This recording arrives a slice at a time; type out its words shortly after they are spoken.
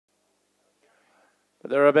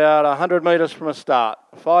But they're about 100 metres from a start.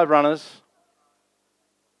 5 runners.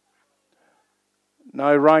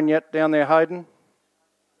 No rain yet down there, Hayden.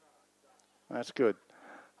 That's good.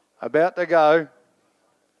 About to go.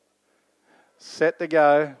 Set to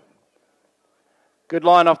go. Good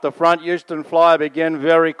line off the front. Euston Flyer began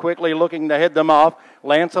very quickly, looking to head them off.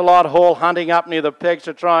 Lancelot Hall hunting up near the pegs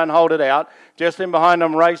to try and hold it out. Just in behind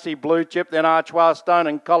them, Racy Blue Chip, then Archois Stone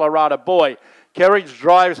and Colorado Boy. Kerridge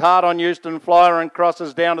drives hard on Euston Flyer and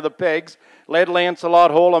crosses down to the pegs. Led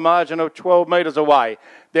Lancelot Hall a margin of 12 metres away.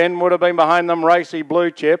 Then would have been behind them Racy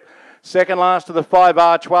Blue Chip. Second last to the 5,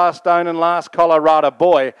 Archois Stone, and last Colorado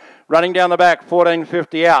Boy. Running down the back,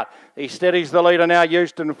 14.50 out. He steadies the leader now,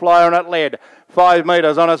 Euston Flyer, and it led 5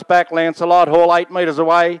 metres on its back. Lancelot Hall 8 metres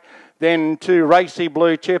away. Then to Racy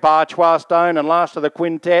Blue Chip, Archois Stone, and last of the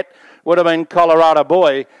quintet would have been Colorado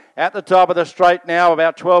Boy. At the top of the straight now,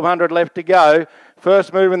 about 1,200 left to go.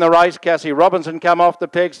 First move in the race, Cassie Robinson come off the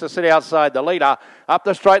pegs to sit outside the leader. Up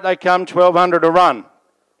the straight they come, 1,200 to run.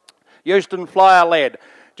 Euston Flyer led.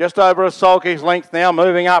 Just over a sulky's length now,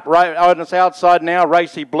 moving up on its outside now,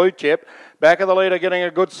 Racy Blue Chip. Back of the leader getting a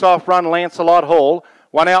good soft run, Lancelot Hall.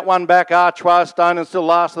 1 out, 1 back, Archois Stone, and still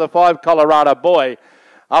last of the 5, Colorado Boy.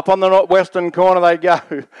 Up on the western corner they go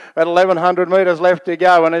at 1,100 metres left to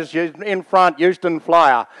go, and as in front, Euston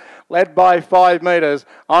Flyer, led by 5 metres.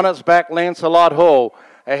 On its back, Lancelot Hall.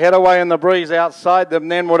 Ahead away in the breeze outside them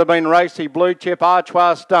then would have been Racy Blue Chip,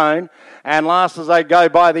 Archois Stone, and last as they go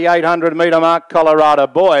by the 800 metre mark, Colorado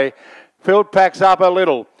Boy. Field packs up a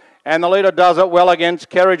little, and the leader does it well against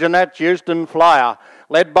Kerridge, and that's Euston Flyer.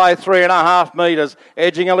 Led by 3.5 metres,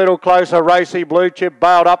 edging a little closer, Racy Blue Chip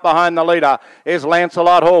bailed up behind the leader is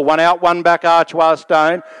Lancelot Hall. 1 out, 1 back, Archois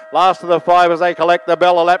Stone. Last of the 5 as they collect the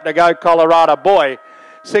bell, a lap to go, Colorado Boy.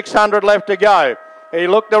 600 left to go. He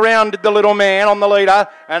looked around, did the little man on the leader,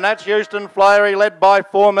 and that's Euston Flyer. He led by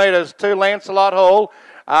 4 metres to Lancelot Hall.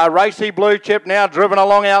 Racy Blue Chip now driven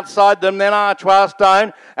along outside them, then Archois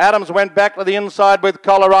Stone. Adams went back to the inside with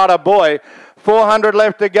Colorado Boy. 400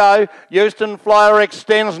 left to go. Euston Flyer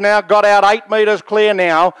extends now, got out 8 metres clear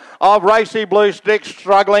now of Racy Blue Stick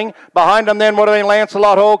struggling. Behind him then would have been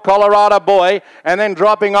Lancelot Hall, Colorado Boy, and then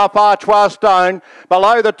dropping off Archois Stone.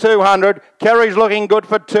 Below the 200, Kerry's looking good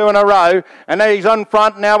for 2 in a row, and he's on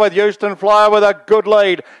front now with Euston Flyer with a good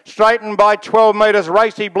lead. Straightened by 12 metres,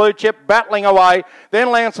 Racy Blue Chip battling away.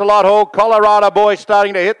 Then Lancelot Hall, Colorado Boy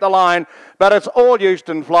starting to hit the line. But it's all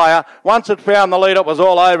Euston Flyer. Once it found the lead, it was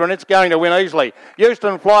all over, and it's going to win easily.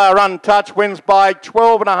 Euston Flyer untouched, wins by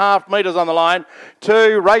 12.5 metres on the line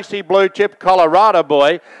to Racy Blue Chip, Colorado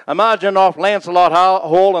Boy. A margin off Lancelot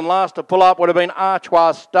Hall, and last to pull up would have been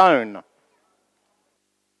Archois Stone.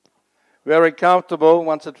 Very comfortable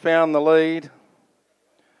once it found the lead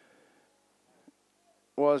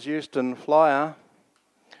was Euston Flyer.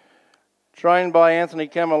 Trained by Anthony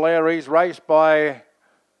Camilleri, raced by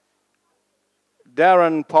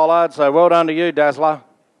Darren Pollard, so well done to you, Dazzler.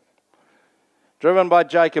 Driven by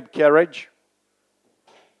Jacob Kerridge.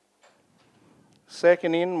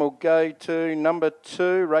 Second in will go to number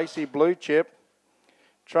 2, Racy Blue Chip.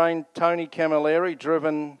 Trained Tony Camilleri,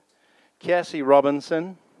 driven Cassie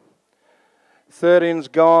Robinson. Third in's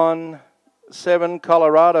gone 7,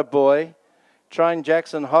 Colorado Boy. Trained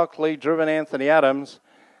Jackson Hockley, driven Anthony Adams.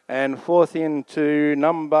 And fourth in to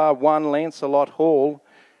number 1, Lancelot Hall.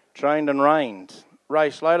 Trained and reined.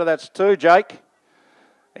 Race later, that's 2, Jake.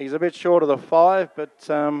 He's a bit short of the 5, but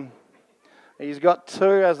he's got 2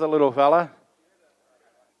 as the little fella.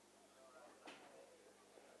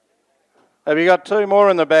 Have you got 2 more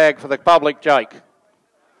in the bag for the public, Jake?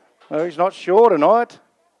 No, he's not sure tonight.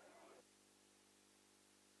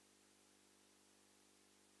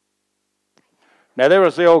 Now there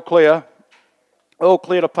is the all clear. All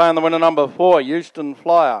clear to pay on the winner, number 4, Euston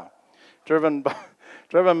Flyer. Driven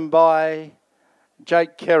by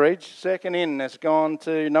Jake Kerridge. Second in has gone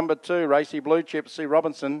to number 2, Racy Blue Chip, C.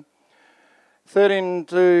 Robinson. Third in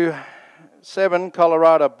to 7,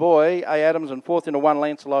 Colorado Boy, A. Adams, and fourth into 1,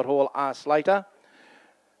 Lancelot Hall, R. Slater.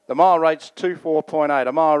 The mile rate's 24.8,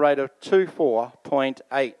 a mile rate of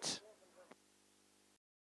 24.8.